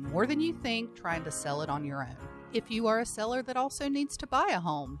possible and more than you think trying to sell it on your own. If you are a seller that also needs to buy a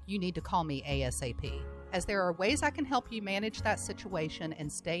home, you need to call me ASAP, as there are ways I can help you manage that situation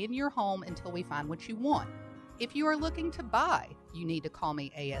and stay in your home until we find what you want. If you are looking to buy, you need to call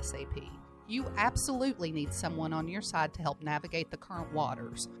me ASAP. You absolutely need someone on your side to help navigate the current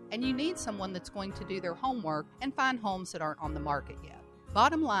waters, and you need someone that's going to do their homework and find homes that aren't on the market yet.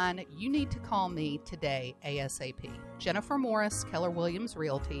 Bottom line, you need to call me today ASAP. Jennifer Morris, Keller Williams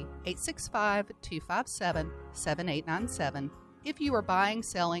Realty, 865-257-7897. If you are buying,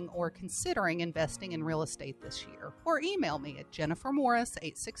 selling, or considering investing in real estate this year, or email me at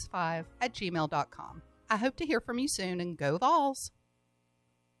jennifermorris865@gmail.com. I hope to hear from you soon, and go Vols!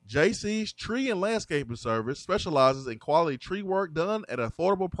 JC's Tree and Landscaping Service specializes in quality tree work done at an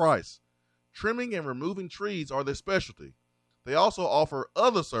affordable price. Trimming and removing trees are their specialty. They also offer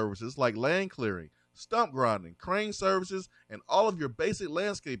other services like land clearing, stump grinding, crane services, and all of your basic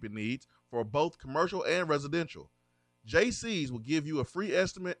landscaping needs for both commercial and residential. JC's will give you a free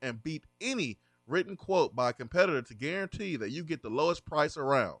estimate and beat any written quote by a competitor to guarantee that you get the lowest price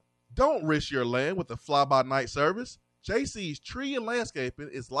around. Don't risk your land with a fly-by-night service. JC's Tree and Landscaping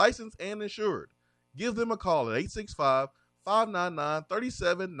is licensed and insured. Give them a call at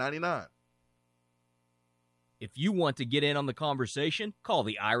 865-599-3799. If you want to get in on the conversation, call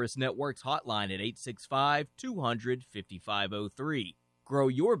the Iris Networks hotline at 865-200-5503. Grow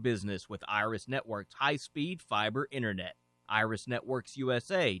your business with Iris Networks high-speed fiber internet.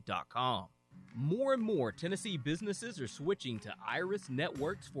 IrisNetworksUSA.com. More and more Tennessee businesses are switching to Iris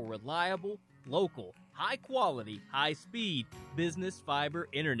Networks for reliable, local, high-quality, high-speed business fiber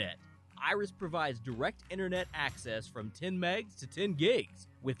internet. Iris provides direct internet access from 10 megs to 10 gigs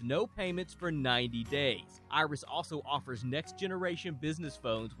with no payments for 90 days. Iris also offers next-generation business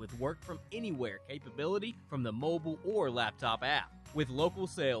phones with work-from-anywhere capability from the mobile or laptop app. With local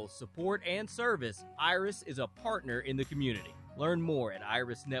sales, support, and service, Iris is a partner in the community. Learn more at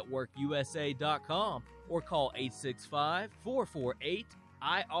irisnetworkusa.com or call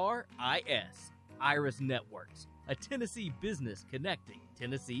 865-448-IRIS. Iris Networks, a Tennessee business connecting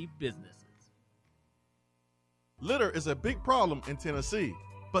Tennessee businesses. Litter is a big problem in Tennessee,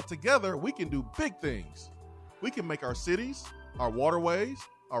 but together we can do big things. We can make our cities, our waterways,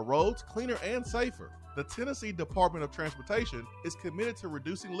 our roads cleaner and safer. The Tennessee Department of Transportation is committed to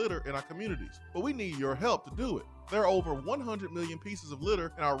reducing litter in our communities, but we need your help to do it. There are over 100 million pieces of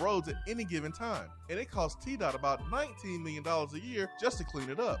litter in our roads at any given time, and it costs TDOT about $19 million a year just to clean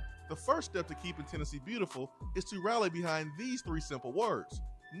it up. The first step to keeping Tennessee beautiful is to rally behind these 3 simple words.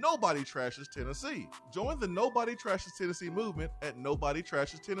 Nobody trashes Tennessee. Join the Nobody Trashes Tennessee movement at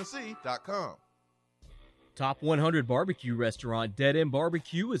nobodytrashestennessee.com. Top 100 barbecue restaurant Dead End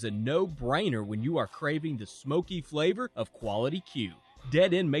Barbecue is a no-brainer when you are craving the smoky flavor of quality Q.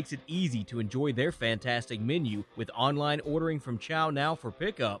 Dead End makes it easy to enjoy their fantastic menu with online ordering from Chow Now for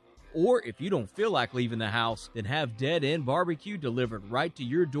pickup. Or if you don't feel like leaving the house, then have Dead End Barbecue delivered right to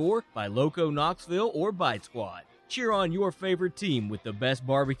your door by Loco Knoxville or Bite Squad. Cheer on your favorite team with the best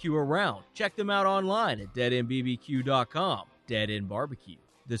barbecue around. Check them out online at deadendbbq.com. Dead End Barbecue.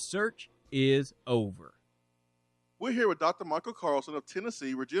 The search is over. We're here with Dr. Michael Carlson of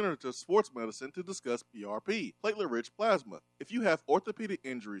Tennessee Regenerative Sports Medicine to discuss PRP, platelet-rich plasma. If you have orthopedic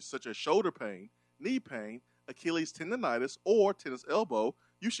injuries such as shoulder pain, knee pain, Achilles tendonitis, or tennis elbow,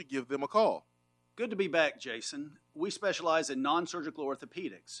 you should give them a call. Good to be back, Jason. We specialize in non-surgical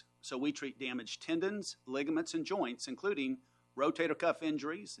orthopedics, so we treat damaged tendons, ligaments, and joints, including rotator cuff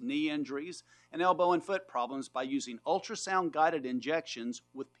injuries, knee injuries, and elbow and foot problems by using ultrasound-guided injections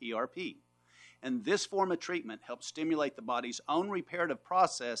with PRP. And this form of treatment helps stimulate the body's own reparative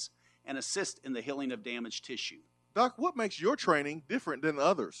process and assist in the healing of damaged tissue. Doc, what makes your training different than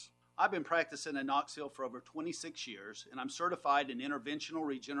others? I've been practicing in Knoxville for over 26 years, and I'm certified in interventional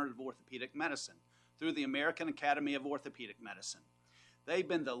regenerative orthopedic medicine through the American Academy of Orthopedic Medicine. They've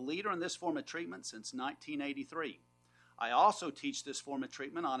been the leader in this form of treatment since 1983. I also teach this form of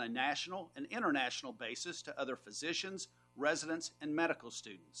treatment on a national and international basis to other physicians, residents, and medical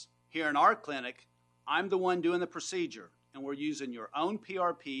students. Here in our clinic, I'm the one doing the procedure, and we're using your own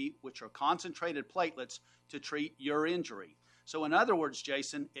PRP, which are concentrated platelets, to treat your injury. So in other words,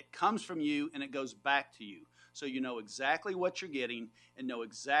 Jason, it comes from you and it goes back to you. So you know exactly what you're getting and know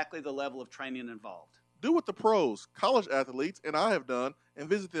exactly the level of training involved. Do what the pros, college athletes, and I have done, and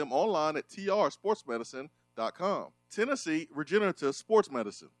visit them online at trsportsmedicine.com. Tennessee Regenerative Sports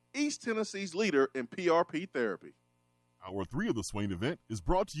Medicine, East Tennessee's leader in PRP therapy. Hour 3 of the Swain event is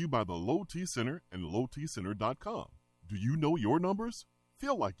brought to you by the Low T Center and lowtcenter.com. Do you know your numbers?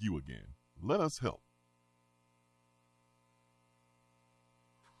 Feel like you again. Let us help.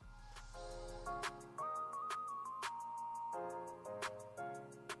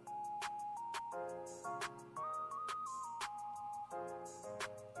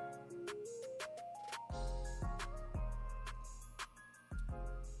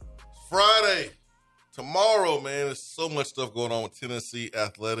 Friday. Tomorrow, man, there's so much stuff going on with Tennessee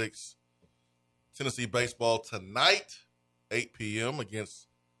athletics. Tennessee baseball tonight, 8 p.m. against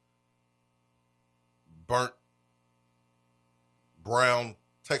burnt brown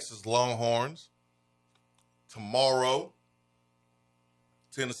Texas Longhorns. Tomorrow,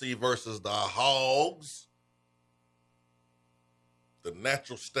 Tennessee versus the Hogs, the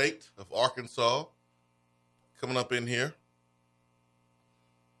natural state of Arkansas, coming up in here.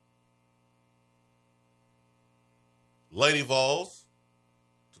 Lady Vols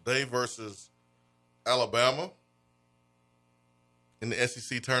today versus Alabama in the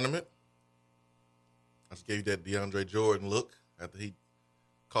SEC tournament. I just gave you that DeAndre Jordan look after he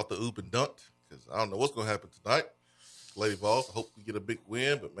caught the oop and dunked, because I don't know what's going to happen tonight. Lady Vols, I hope we get a big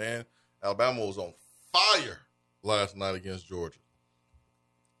win, but man, Alabama was on fire last night against Georgia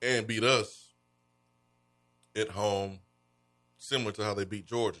and beat us at home, similar to how they beat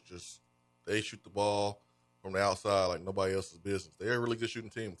Georgia. Just they shoot the ball from the outside like nobody else's business. They're a really good shooting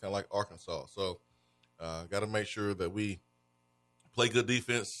team, kind of like Arkansas. So got to make sure that we play good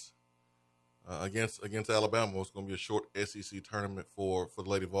defense against Alabama. It's going to be a short SEC tournament for the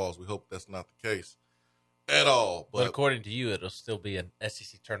Lady Vols. We hope that's not the case. at all. But according to you, it'll still be an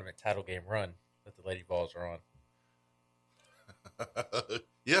SEC tournament title game run that the Lady Vols are on.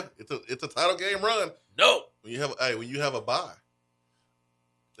 Yeah, it's a title game run. No, when you have a bye,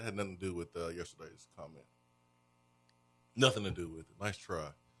 that had nothing to do with yesterday's comment. Nothing to do with it. Nice try,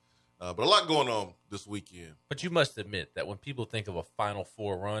 but a lot going on this weekend. But you must admit that when people think of a Final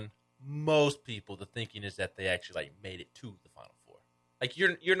Four run, most people, the thinking is that they actually made it to the Final Four. Like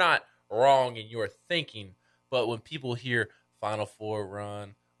you're not wrong in your thinking, but when people hear Final Four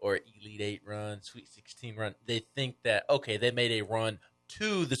run or Elite Eight run, Sweet 16 run, they think that, okay, they made a run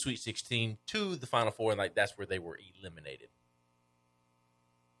to the Sweet 16, to the Final Four, and that's where they were eliminated.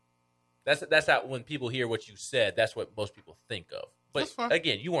 That's how, when people hear what you said, that's what most people think of. But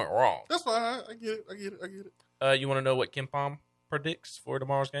again, you weren't wrong. That's fine. I get it. You want to know what Kim Palm predicts for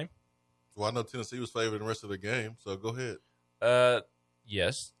tomorrow's game? Well, I know Tennessee was favored in the rest of the game, so go ahead.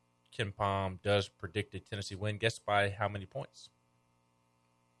 Yes, Kim Palm does predict a Tennessee win. Guess by how many points?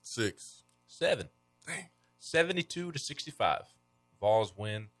 6. 7. Dang. 72-65. Vols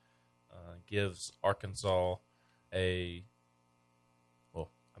win. Gives Arkansas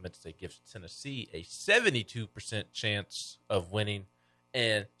gives Tennessee a 72% chance of winning.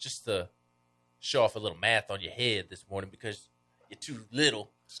 And just to show off a little math on your head this morning because you're too little,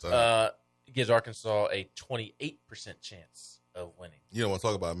 it gives Arkansas a 28% chance of winning. You don't want to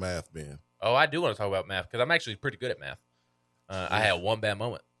talk about math, Ben. Oh, I do want to talk about math because I'm actually pretty good at math. I had one bad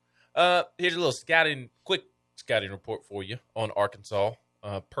moment. Here's a little quick scouting report for you on Arkansas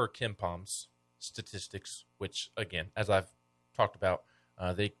per Kim Palm's statistics, which, again, as I've talked about,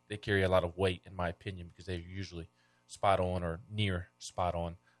 they carry a lot of weight, in my opinion, because they're usually spot on or near spot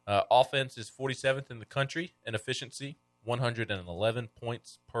on. Offense is 47th in the country in efficiency, 111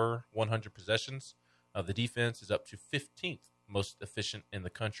 points per 100 possessions. The defense is up to 15th most efficient in the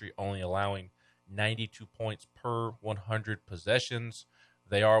country, only allowing 92 points per 100 possessions.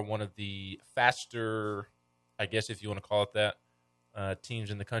 They are one of the faster, I guess if you want to call it that,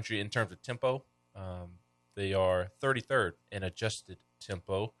 teams in the country in terms of tempo. They are 33rd in adjusted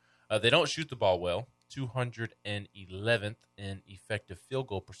tempo. They don't shoot the ball well, 211th in effective field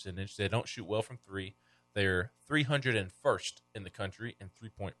goal percentage. They don't shoot well from three. They're 301st in the country in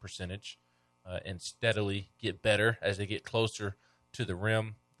three-point percentage, and steadily get better as they get closer to the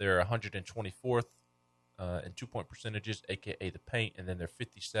rim. They're 124th in two-point percentages, a.k.a. the paint, and then they're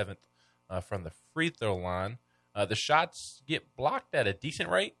 57th from the free throw line. The shots get blocked at a decent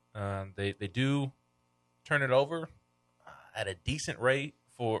rate. They do turn it over at a decent rate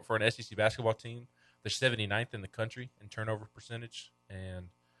for an SEC basketball team. They're 79th in the country in turnover percentage, and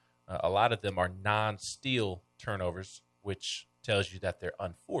a lot of them are non-steal turnovers, which tells you that they're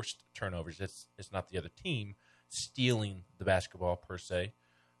unforced turnovers. It's not the other team stealing the basketball per se.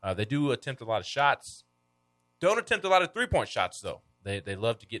 They do attempt a lot of shots. Don't attempt a lot of three-point shots, though. They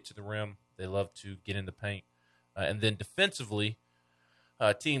love to get to the rim. They love to get in the paint. And then defensively,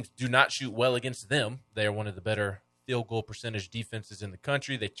 teams do not shoot well against them. They are one of the better field goal percentage defenses in the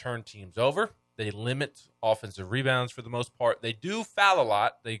country. They turn teams over. They limit offensive rebounds for the most part. They do foul a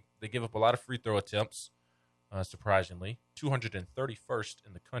lot. They give up a lot of free throw attempts, surprisingly. 231st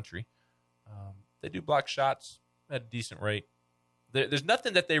in the country. They do block shots at a decent rate. There's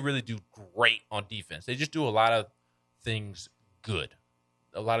nothing that they really do great on defense. They just do a lot of things good,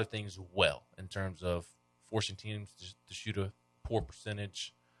 a lot of things well in terms of forcing teams to shoot a poor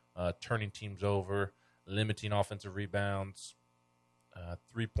percentage, turning teams over, limiting offensive rebounds,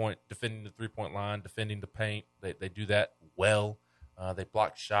 defending the three-point line, defending the paint. They do that well. They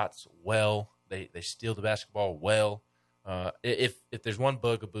block shots well. They steal the basketball well. If there's one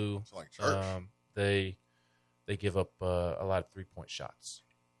bugaboo, it's like church. They give up a lot of three-point shots.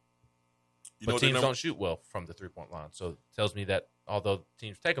 But teams don't shoot well from the three-point line. So it tells me that although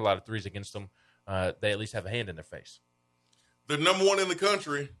teams take a lot of threes against them, they at least have a hand in their face. They're number one in the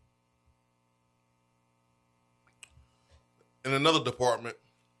country. In another department.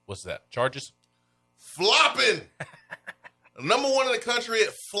 What's that? Charges? Flopping. Number one in the country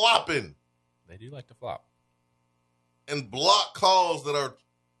at flopping. They do like to flop. And block calls that are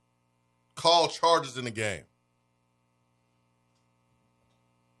called charges in the game.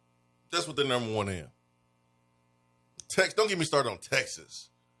 That's what they're number one in. Don't get me started on Texas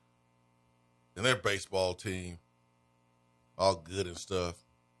and their baseball team. All good and stuff.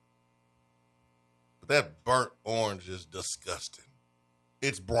 But that burnt orange is disgusting.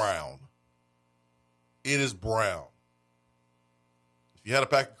 It's brown. It is brown. If you had a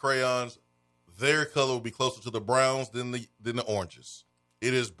pack of crayons, their color would be closer to the browns than the oranges.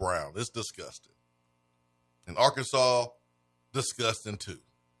 It is brown. It's disgusting. And Arkansas, disgusting too.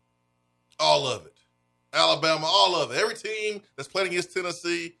 All of it. Alabama, all of it. Every team that's playing against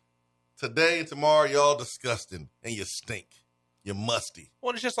Tennessee today and tomorrow, y'all disgusting and you stink. You're musty.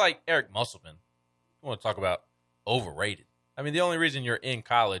 Well, it's just like Eric Musselman. I want to talk about overrated. I mean, the only reason you're in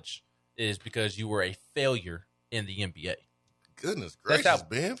college is because you were a failure in the NBA. Goodness gracious, That's how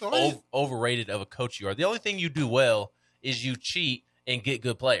Ben. Overrated of a coach you are. The only thing you do well is you cheat and get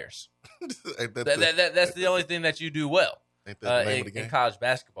good players. That's the only thing that you do well. Ain't that the name of the game? In college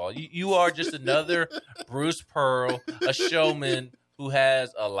basketball. You are just another Bruce Pearl, a showman who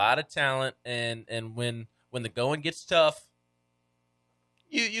has a lot of talent, and when the going gets tough,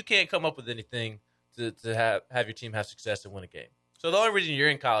 you can't come up with anything to have your team have success and win a game. So the only reason you're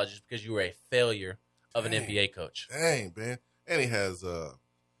in college is because you were a failure of an NBA coach. Dang, man. And he has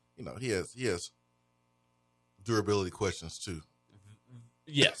he has durability questions too.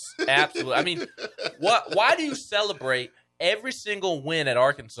 Yes, absolutely. I mean, why do you celebrate every single win at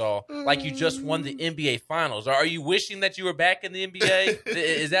Arkansas like you just won the NBA Finals? Are you wishing that you were back in the NBA?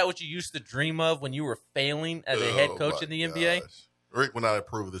 Is that what you used to dream of when you were failing as a head coach in the NBA? Rick would not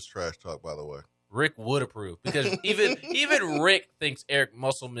approve of this trash talk, by the way. Rick would approve because even Rick thinks Eric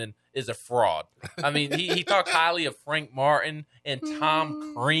Musselman is a fraud. I mean, he talks highly of Frank Martin and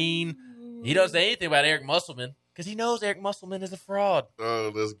Tom Crean. He doesn't say anything about Eric Musselman because he knows Eric Musselman is a fraud.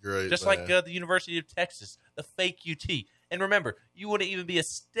 Oh, that's great. Just man. like the University of Texas, the fake UT. And remember, you wouldn't even be a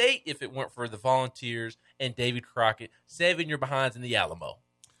state if it weren't for the Volunteers and David Crockett saving your behinds in the Alamo.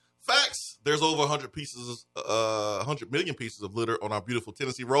 Facts. There's over 100 million pieces of litter on our beautiful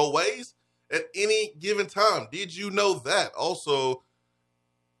Tennessee roadways at any given time. Did you know that? Also,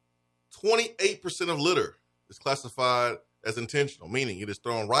 28% of litter is classified as intentional, meaning it is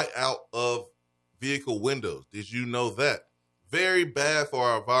thrown right out of vehicle windows. Did you know that? Very bad for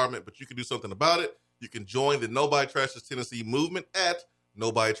our environment, but you can do something about it. You can join the Nobody Trashes Tennessee movement at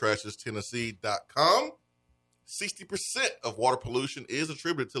nobodytrashestennessee.com. 60% of water pollution is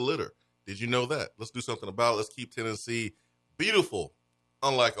attributed to litter. Did you know that? Let's do something about it. Let's keep Tennessee beautiful,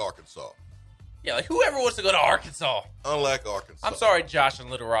 unlike Arkansas. Yeah, like whoever wants to go to Arkansas. Unlike Arkansas. I'm sorry, Josh and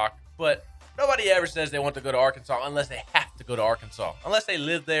Little Rock, but nobody ever says they want to go to Arkansas unless they have to go to Arkansas. Unless they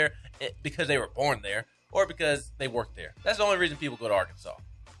live there because they were born there or because they work there. That's the only reason people go to Arkansas.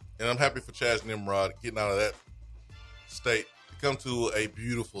 And I'm happy for Chaz Nimrod getting out of that state to come to a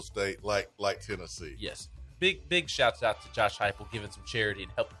beautiful state like Tennessee. Yes. Big shouts out to Josh Heupel giving some charity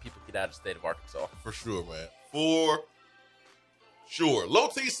and helping people get out of the state of Arkansas. For sure, man. For sure. Low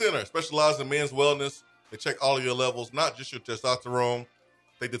T Center specializes in men's wellness. They check all of your levels, not just your testosterone.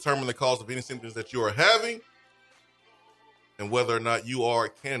 They determine the cause of any symptoms that you are having and whether or not you are a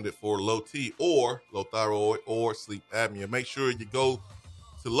candidate for low T or low thyroid or sleep apnea. Make sure you go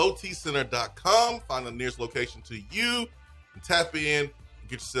to lowtcenter.com, find the nearest location to you, and tap in and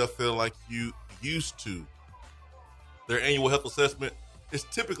get yourself feeling like you used to. Their annual health assessment is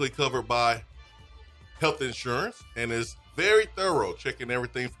typically covered by health insurance and is very thorough, checking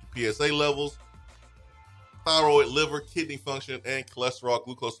everything from PSA levels, thyroid, liver, kidney function, and cholesterol,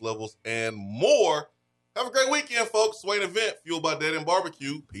 glucose levels, and more. Have a great weekend, folks. Swain and Ben, fueled by Dead End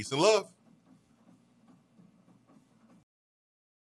Barbecue. Peace and love.